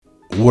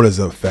What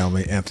is up,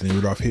 family? Anthony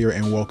Rudolph here,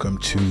 and welcome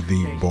to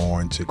the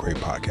Born to Create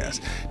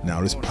podcast.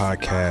 Now, this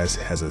podcast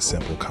has a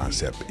simple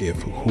concept.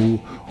 If who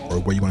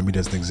or where you want to be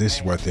doesn't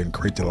exist, you out there and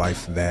create the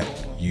life that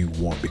you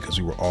want, because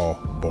we were all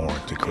born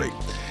to create.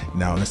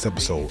 Now, in this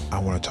episode, I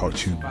want to talk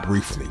to you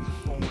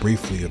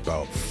briefly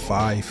about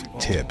 5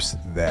 tips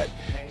that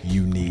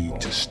you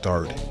need to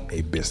start a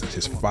business.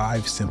 It's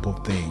 5 simple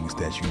things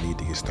that you need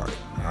to get started.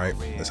 All right,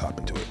 let's hop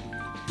into it.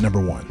 Number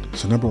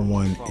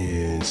one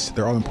is,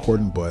 they're all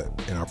important, but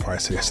in our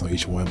process on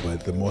each one,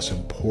 but the most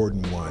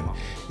important one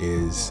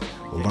is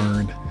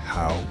learn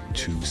how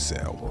to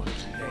sell.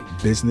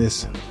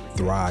 Business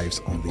thrives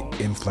on the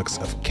influx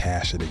of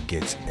cash that it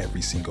gets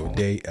every single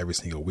day, every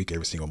single week,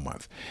 every single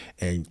month.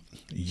 And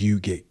you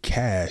get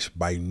cash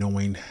by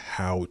knowing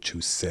how to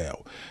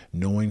sell,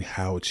 knowing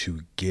how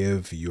to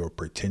give your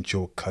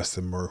potential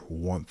customer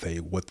what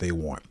they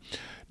want,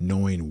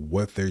 knowing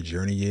what their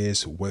journey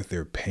is, what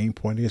their pain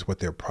point is, what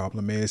their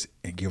problem is,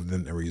 and give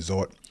them a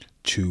result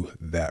to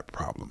that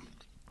problem.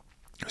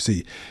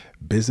 See,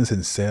 business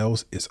and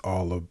sales is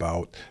all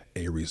about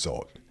a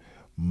result.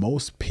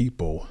 Most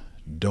people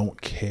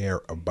don't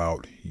care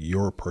about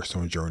your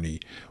personal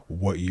journey,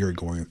 what you're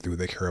going through.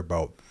 They care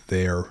about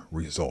their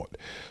result.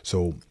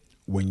 So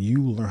when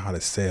you learn how to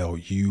sell,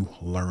 you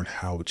learn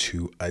how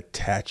to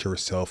attach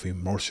yourself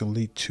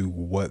emotionally to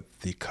what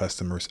the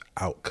customer's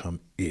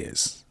outcome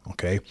is.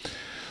 Okay.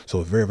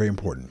 So very, very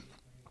important.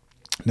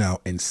 Now,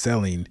 in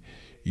selling,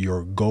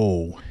 your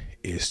goal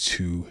is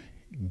to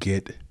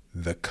get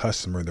the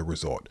customer the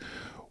result.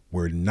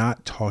 We're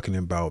not talking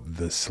about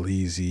the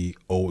sleazy,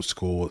 old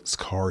school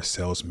car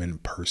salesman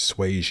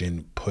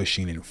persuasion,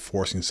 pushing and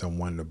forcing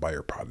someone to buy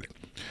your product.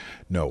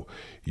 No,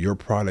 your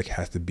product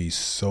has to be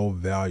so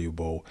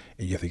valuable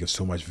and you have to give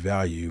so much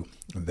value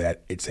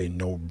that it's a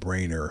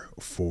no-brainer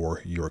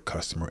for your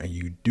customer. And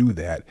you do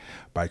that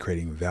by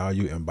creating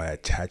value and by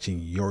attaching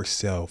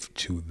yourself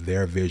to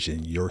their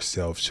vision,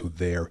 yourself to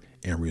their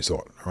end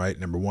result. All right.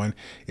 Number 1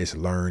 is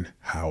learn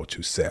how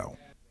to sell.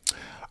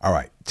 All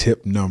right.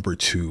 Tip number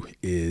 2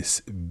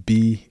 is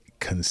be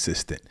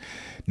consistent.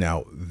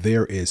 Now,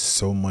 there is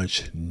so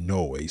much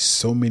noise,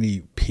 so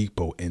many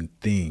people and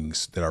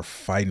things that are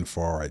fighting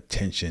for our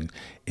attention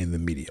in the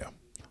media,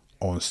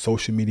 on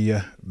social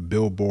media,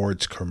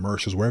 billboards,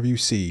 commercials, wherever you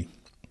see,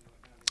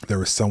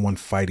 there is someone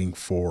fighting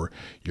for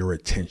your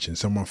attention,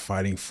 someone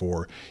fighting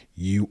for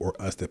you or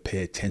us to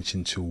pay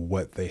attention to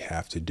what they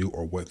have to do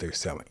or what they're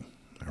selling.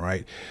 All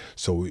right.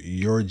 So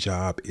your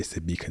job is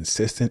to be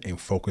consistent and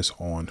focus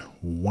on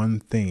one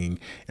thing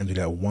and do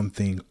that one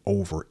thing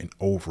over and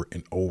over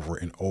and over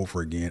and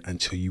over again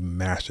until you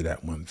master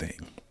that one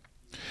thing.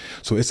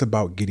 So it's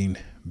about getting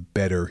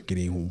better,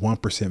 getting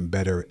 1%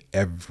 better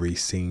every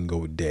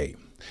single day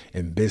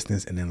in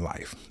business and in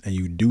life. And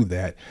you do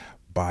that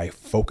by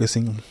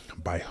focusing,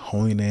 by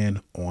honing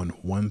in on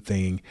one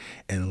thing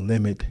and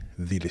limit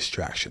the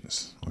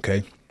distractions.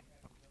 Okay.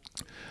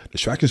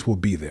 Distractions will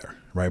be there,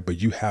 right?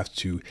 But you have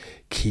to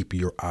keep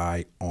your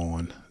eye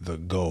on the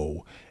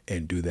goal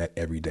and do that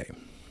every day.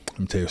 Let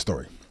me tell you a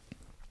story.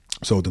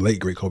 So the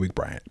late, great Kobe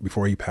Bryant,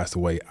 before he passed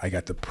away, I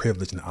got the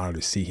privilege and honor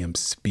to see him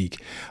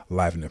speak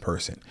live in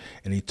person.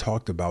 And he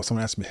talked about,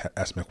 someone asked me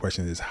a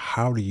question is,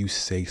 how do you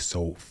stay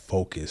so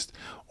focused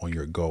on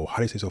your goal? How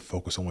do you stay so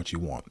focused on what you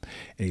want?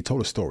 And he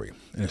told a story.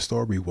 And the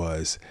story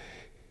was,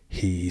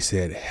 he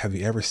said, have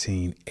you ever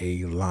seen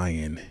a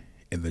lion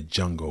in the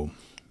jungle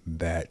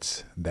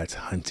that's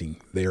hunting?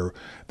 They're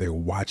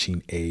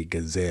watching a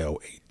gazelle,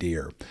 a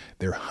deer.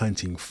 They're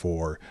hunting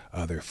for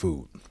their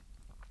food.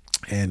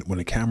 And when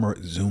the camera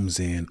zooms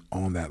in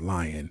on that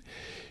lion,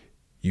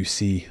 you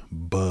see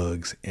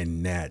bugs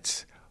and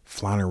gnats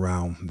flying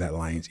around that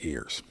lion's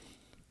ears.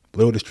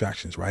 Little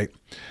distractions, right?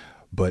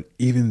 But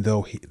even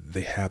though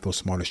they have those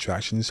small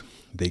distractions,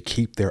 they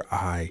keep their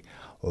eye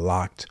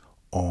locked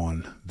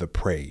on the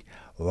prey,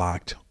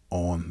 locked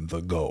on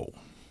the goal.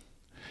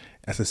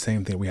 That's the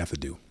same thing we have to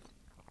do.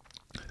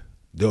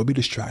 There'll be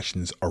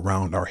distractions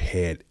around our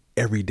head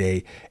every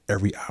day,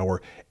 every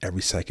hour,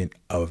 every second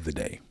of the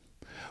day.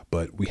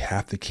 But we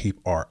have to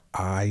keep our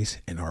eyes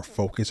and our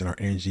focus and our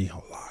energy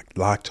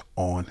locked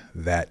on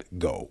that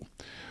goal.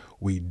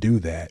 We do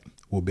that,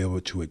 we'll be able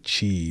to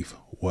achieve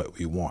what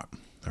we want.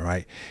 All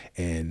right.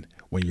 And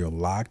when you're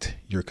locked,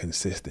 you're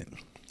consistent.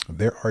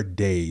 There are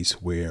days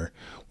when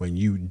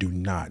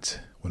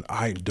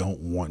I don't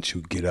want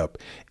to get up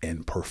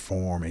and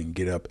perform and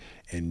get up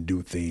and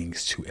do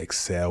things to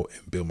excel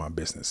and build my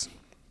business.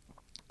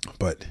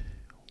 But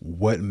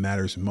what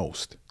matters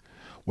most?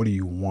 What do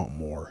you want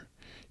more?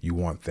 You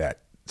want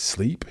that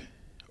sleep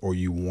or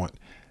you want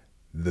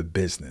the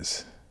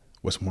business?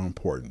 What's more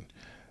important?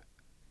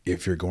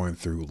 If you're going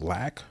through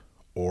lack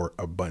or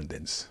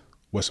abundance,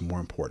 what's more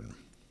important?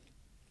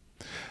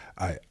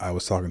 I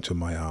was talking to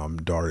my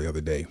daughter the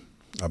other day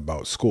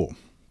about school.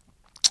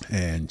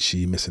 And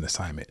she missed an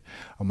assignment.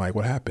 I'm like,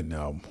 what happened?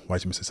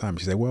 Why'd you miss an assignment?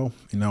 She said, well,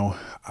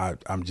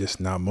 I'm just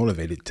not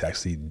motivated to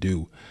actually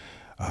do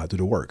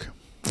the work.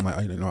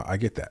 I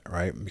get that,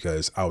 right?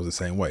 Because I was the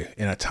same way.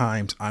 And at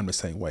times I'm the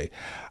same way.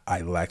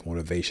 I lack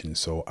motivation,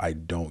 so I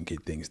don't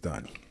get things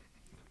done.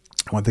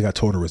 One thing I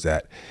told her is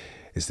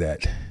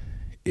that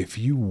if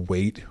you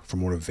wait for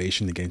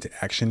motivation to get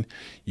into action,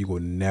 you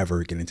will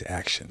never get into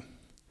action.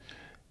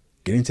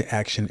 Get into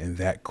action, and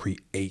that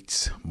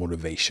creates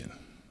motivation,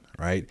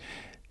 right?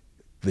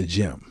 The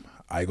gym.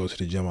 I go to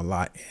the gym a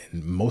lot,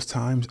 and most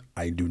times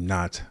I do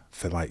not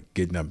feel like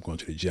getting up going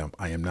to the gym.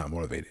 I am not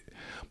motivated.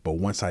 But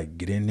once I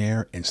get in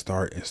there and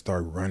start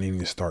running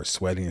and start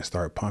sweating and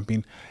start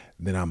pumping,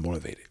 then I'm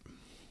motivated.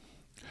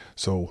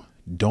 So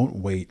don't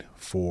wait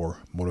for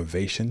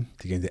motivation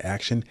to get into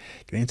action.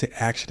 Get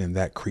into action, and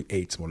that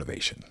creates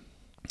motivation.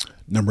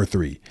 Number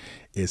 3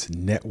 is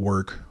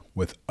network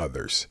with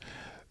others.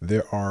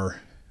 There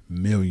are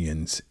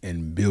millions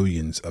and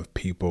billions of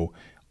people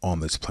on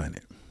this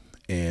planet.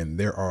 And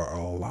there are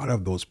a lot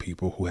of those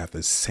people who have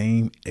the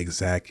same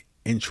exact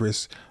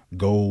interests,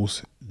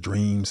 goals,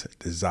 dreams,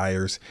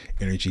 desires,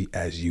 energy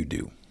as you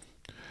do.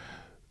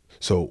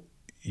 So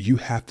you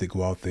have to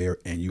go out there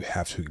and you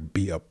have to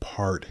be a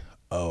part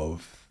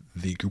of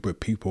the group of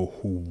people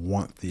who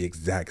want the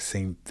exact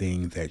same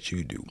thing that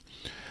you do.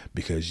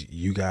 Because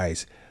you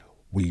guys,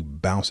 we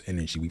bounce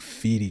energy, we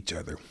feed each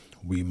other,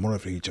 we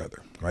motivate each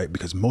other, right?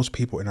 Because most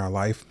people in our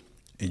life,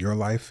 in your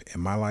life,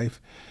 in my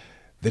life,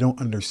 they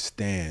don't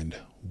understand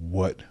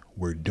what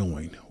we're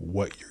doing,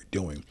 what you're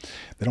doing.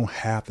 They don't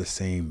have the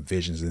same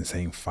visions and the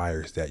same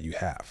fires that you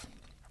have.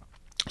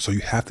 So you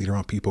have to get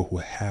around people who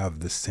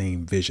have the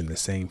same vision, the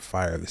same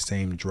fire, the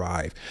same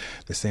drive,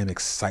 the same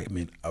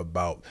excitement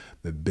about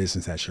the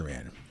business that you're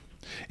in.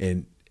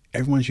 And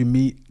everyone you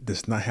meet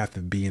does not have to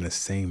be in the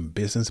same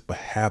business, but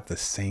have the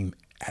same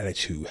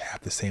attitude,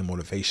 have the same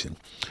motivation.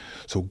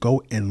 So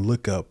go and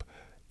look up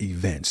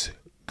events,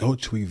 go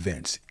to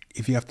events.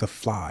 If you have to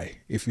fly,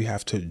 if you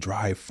have to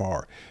drive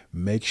far,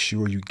 make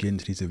sure you get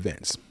into these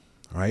events,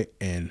 right?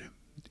 And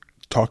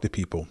talk to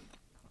people,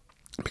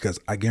 because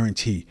I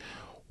guarantee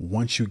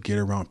once you get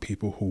around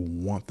people who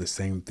want the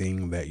same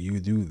thing that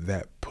you do,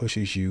 that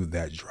pushes you,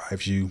 that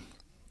drives you,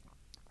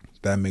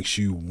 that makes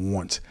you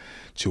want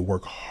to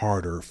work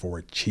harder for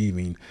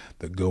achieving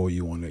the goal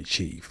you want to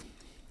achieve,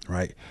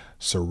 right?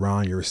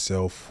 Surround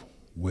yourself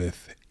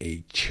with a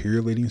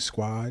cheerleading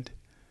squad,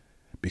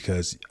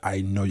 because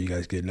I know you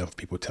guys get enough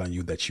people telling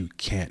you that you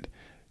can't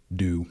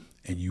do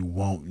and you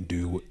won't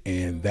do,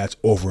 and that's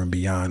over and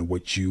beyond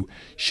what you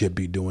should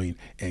be doing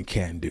and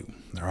can do.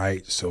 All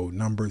right. So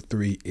number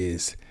 3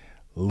 is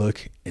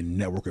look and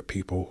network with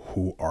people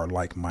who are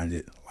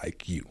like-minded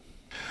like you.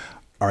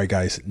 All right,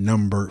 guys.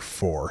 Number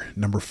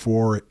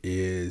 4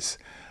 is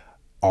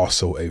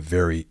also a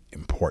very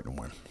important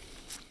one.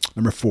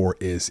 Number 4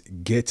 is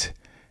get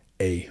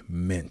a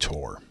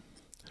mentor.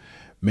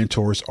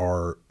 Mentors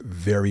are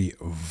very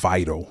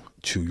vital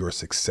to your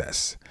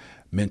success.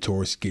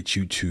 Mentors get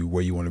you to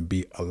where you want to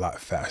be a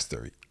lot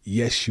faster.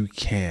 Yes, you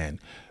can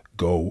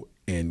go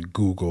and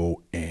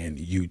Google and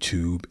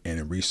YouTube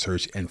and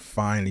research and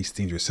find these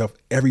things yourself.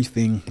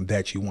 Everything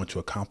that you want to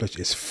accomplish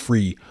is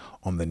free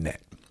on the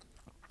net.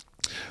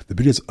 The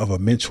beauty of a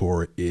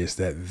mentor is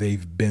that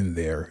they've been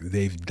there,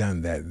 they've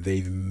done that,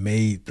 they've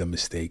made the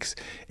mistakes,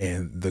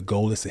 and the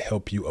goal is to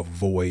help you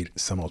avoid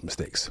some of those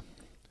mistakes.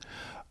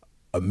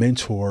 A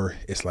mentor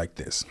is like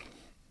this.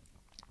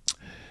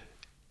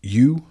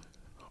 You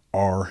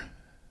are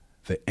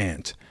the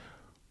ant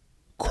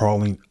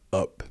crawling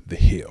up the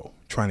hill,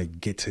 trying to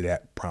get to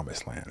that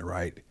promised land,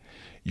 right?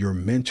 Your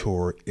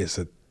mentor is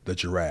the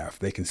giraffe.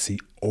 They can see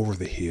over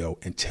the hill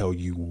and tell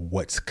you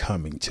what's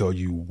coming, tell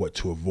you what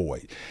to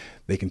avoid.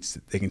 They can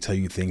tell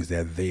you things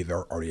that they've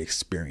already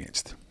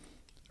experienced,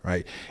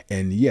 right?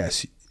 And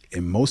yes,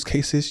 in most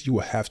cases, you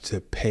will have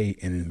to pay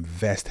and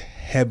invest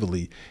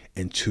heavily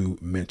into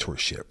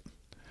mentorship.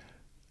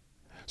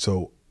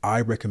 So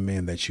I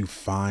recommend that you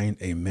find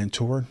a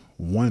mentor,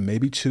 1,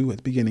 maybe 2 at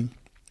the beginning,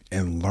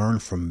 and learn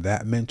from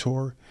that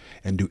mentor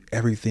and do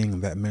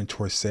everything that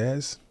mentor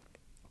says.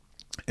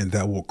 And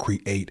that will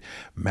create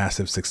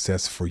massive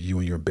success for you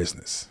and your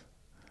business.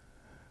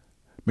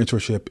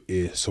 Mentorship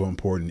is so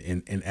important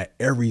in at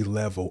every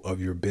level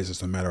of your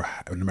business, no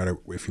matter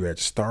if you're at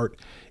the start,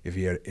 if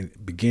you're at the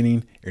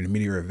beginning,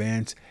 intermediate, or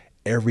advanced.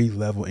 Every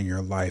level in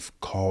your life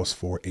calls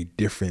for a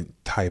different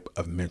type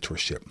of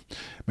mentorship.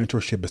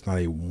 Mentorship is not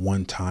a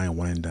one-time,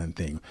 one-and-done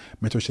thing.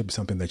 Mentorship is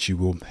something that you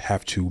will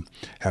have to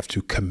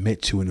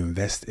commit to and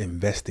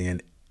invest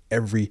in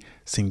every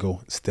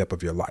single step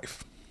of your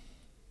life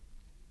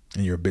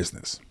in your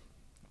business.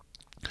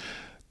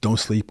 Don't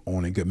sleep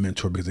on a good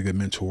mentor, because a good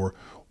mentor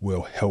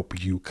will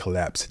help you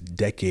collapse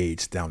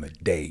decades down to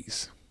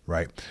days,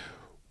 right?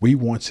 We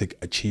want to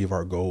achieve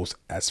our goals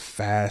as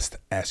fast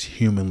as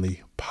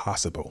humanly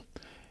possible.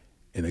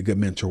 And a good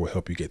mentor will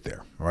help you get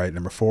there. All right.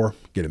 Number 4,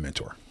 get a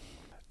mentor.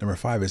 Number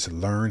 5 is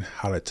learn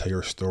how to tell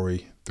your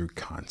story through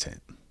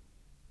content.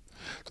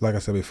 So like I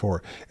said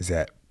before, is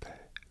that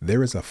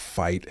there is a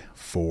fight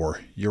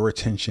for your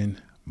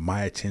attention,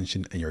 my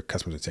attention, and your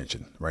customer's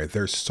attention, right?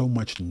 There's so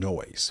much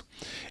noise.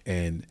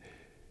 And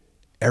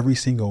Every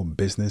single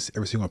business,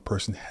 every single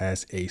person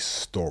has a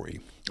story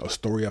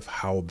of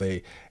how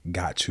they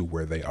got to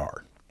where they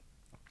are.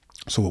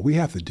 So what we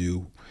have to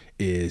do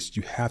is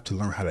you have to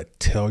learn how to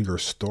tell your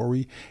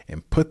story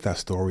and put that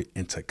story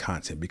into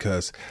content,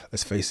 because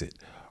let's face it,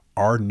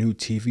 our new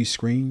TV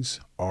screens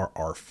are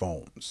our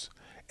phones.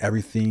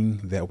 Everything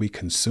that we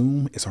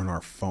consume is on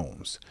our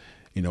phones.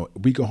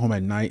 We go home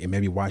at night and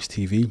maybe watch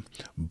TV,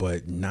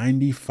 but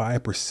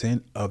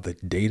 95% of the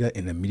data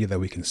and the media that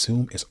we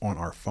consume is on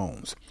our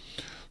phones.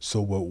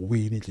 So what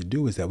we need to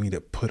do is that we need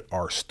to put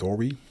our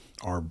story,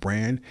 our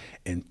brand,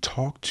 and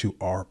talk to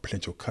our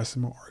potential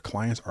customer, our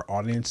clients, our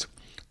audience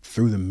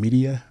through the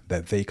media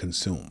that they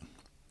consume.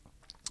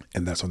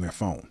 And that's on their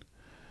phone.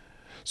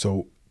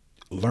 So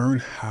learn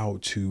how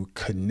to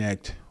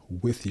connect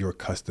with your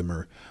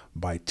customer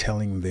by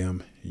telling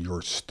them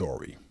your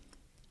story.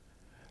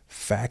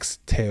 Facts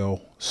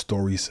tell,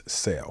 stories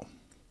sell.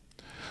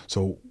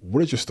 So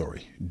what is your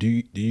story?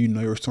 Do you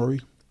know your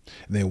story?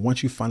 And then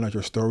once you find out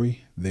your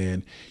story,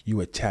 then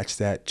you attach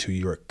that to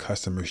your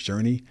customer's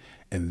journey,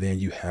 and then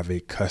you have a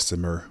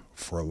customer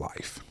for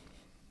life.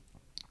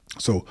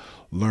 So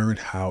learn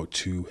how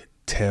to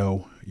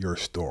tell your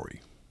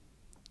story.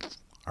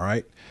 All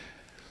right.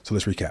 So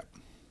let's recap.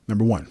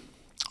 Number 1,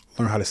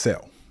 learn how to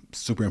sell.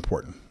 Super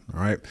important.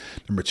 All right.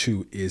 Number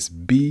 2 is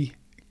be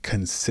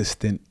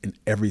consistent in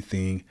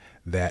everything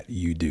that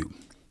you do.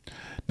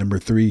 Number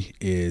 3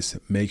 is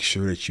make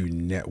sure that you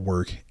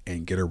network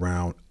and get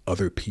around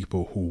other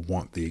people who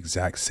want the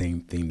exact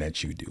same thing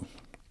that you do.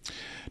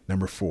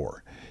 Number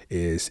 4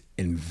 is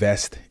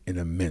invest in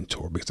a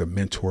mentor, because a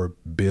mentor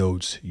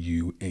builds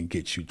you and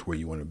gets you to where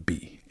you want to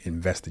be.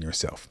 Invest in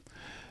yourself.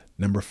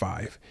 Number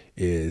 5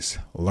 is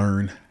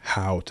learn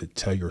how to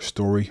tell your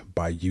story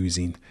by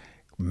using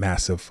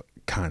massive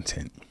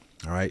content.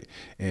 All right.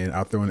 And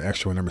I'll throw in an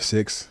extra one. Number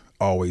 6,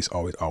 always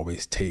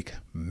take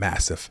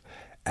massive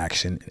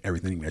action in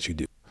everything that you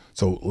do.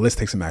 So let's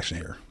take some action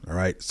here. All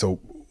right. So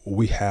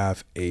we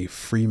have a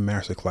free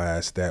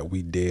masterclass that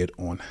we did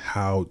on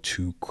how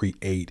to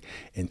create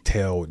and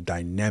tell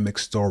dynamic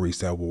stories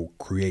that will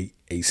create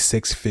a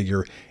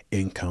 6-figure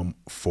income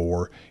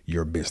for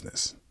your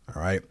business.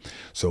 All right.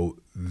 So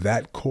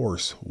that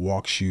course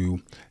walks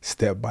you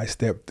step by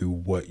step through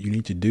what you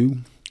need to do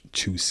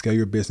to scale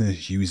your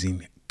business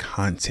using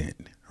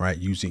content, right?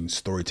 Using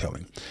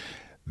storytelling.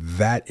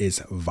 That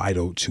is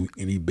vital to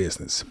any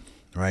business,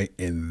 right?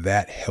 And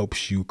that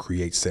helps you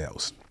create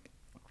sales.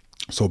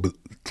 So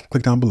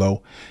click down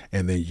below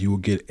and then you will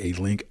get a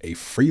link, a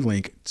free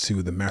link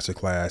to the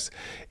masterclass.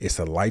 It's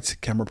a Lights,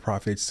 Camera,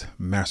 Profits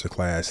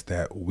masterclass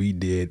that we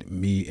did,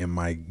 me and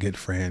my good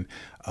friend,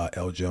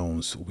 L.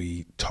 Jones.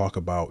 We talk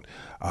about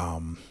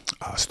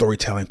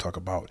storytelling, talk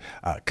about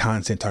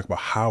content, talk about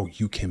how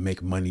you can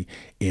make money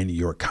in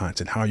your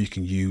content, how you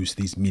can use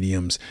these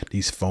mediums,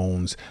 these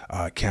phones,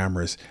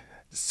 cameras,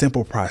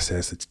 simple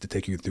process to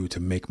take you through to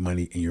make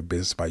money in your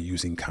business by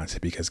using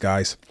content. Because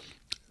guys,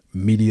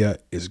 media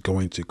is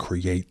going to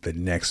create the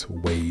next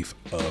wave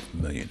of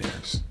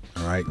millionaires.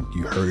 All right.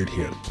 You heard it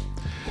here.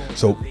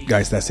 So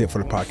guys, that's it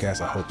for the podcast.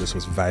 I hope this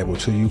was valuable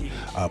to you.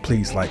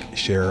 Please like,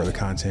 share the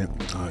content.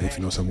 If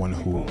you know someone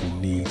who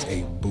needs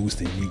a boost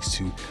and needs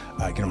to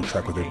get on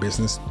track with their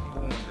business,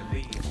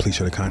 please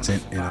share the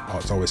content, and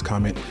as always,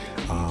 comment.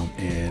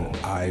 And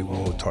I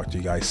will talk to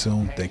you guys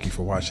soon. Thank you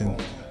for watching.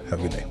 Have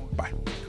a good day. Bye.